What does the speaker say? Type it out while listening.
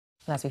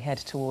As we head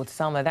towards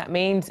summer, that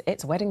means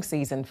it's wedding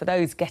season. For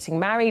those getting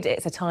married,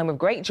 it's a time of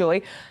great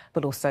joy,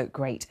 but also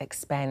great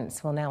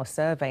expense. Well, now a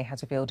survey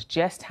has revealed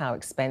just how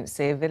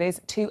expensive it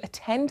is to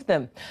attend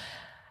them.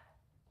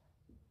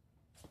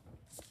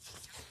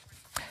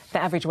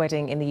 The average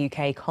wedding in the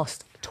UK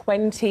costs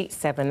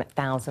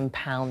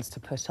 £27,000 to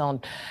put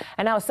on.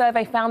 And our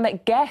survey found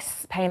that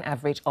guests pay an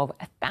average of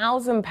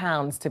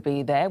 £1,000 to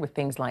be there, with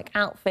things like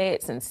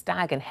outfits and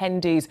stag and hen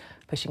do's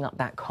pushing up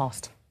that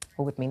cost.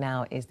 Well, with me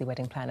now is the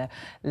wedding planner,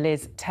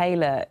 Liz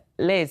Taylor.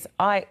 Liz,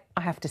 I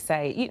have to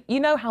say, you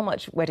know how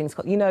much weddings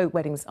cost. You know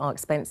weddings are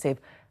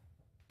expensive.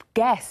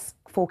 Guests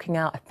forking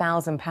out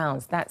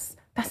 £1,000, that's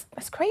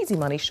crazy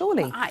money,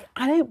 surely. I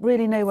don't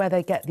really know where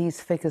they get these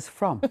figures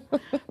from,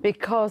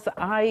 because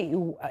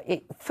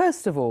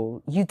first of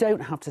all, you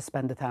don't have to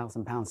spend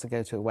 £1,000 to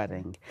go to a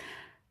wedding.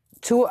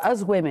 To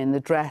us women, the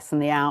dress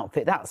and the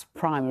outfit, that's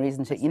primary,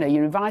 isn't it? You know,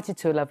 you're invited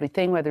to a lovely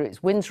thing, whether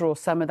it's winter or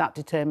summer, that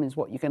determines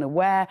what you're going to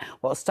wear,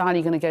 what style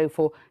you're going to go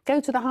for. Go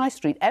to the high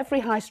street. Every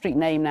high street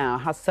name now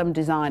has some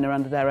designer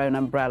under their own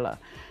umbrella.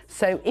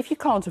 So if you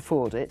can't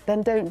afford it,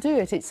 then don't do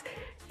it. It's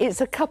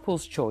a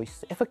couple's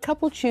choice. If a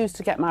couple choose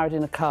to get married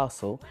in a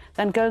castle,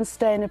 then go and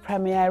stay in a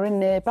Premier Inn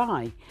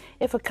nearby.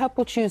 If a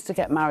couple choose to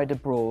get married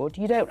abroad,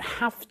 you don't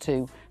have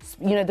to.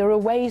 You know, there are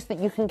ways that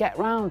you can get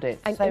around it.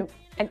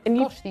 And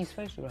gosh, these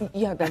photographs.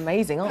 Yeah, they're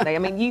amazing, aren't they? I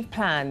mean, you've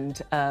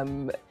planned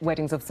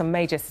weddings of some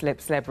major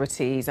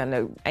celebrities. I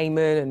know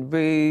Eamon and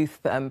Ruth.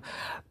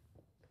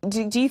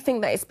 Do you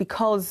think that it's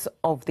because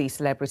of these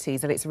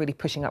celebrities that it's really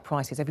pushing up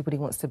prices? Everybody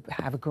wants to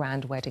have a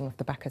grand wedding off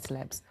the back of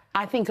celebs.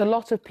 I think a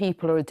lot of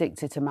people are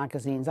addicted to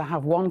magazines. I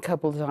have one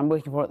couple that I'm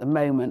working for at the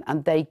moment,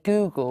 and they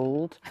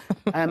Googled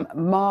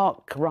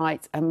Mark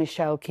Wright and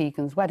Michelle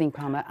Keegan's wedding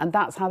planner, and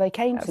that's how they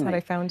came to me. That's how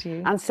they found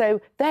you. And so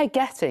they're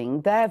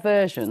getting their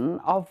version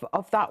of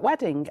that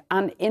wedding,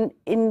 and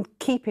in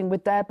keeping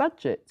with their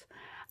budget.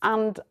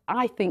 And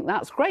I think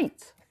that's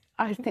great.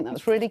 I think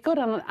that's really good.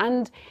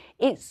 And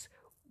it's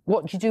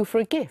what you do for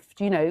a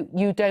gift. You know,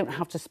 you don't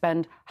have to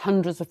spend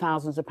hundreds of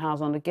thousands of pounds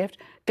on a gift.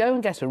 Go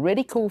and get a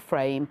really cool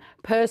frame,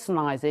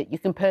 personalise it. You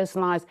can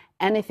personalise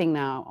anything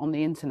now on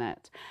the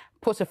internet.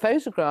 Put a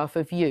photograph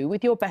of you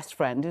with your best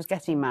friend who's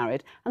getting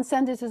married and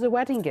send it as a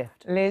wedding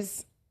gift.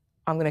 Liz,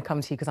 I'm going to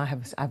come to you because I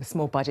have a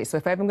small budget. So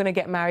if ever I'm going to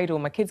get married or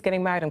my kid's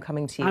getting married, I'm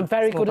coming to you. I'm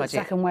very good at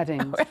second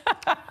weddings.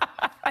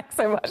 Thanks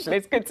so much,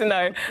 Liz. Good to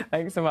know.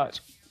 Thanks so much.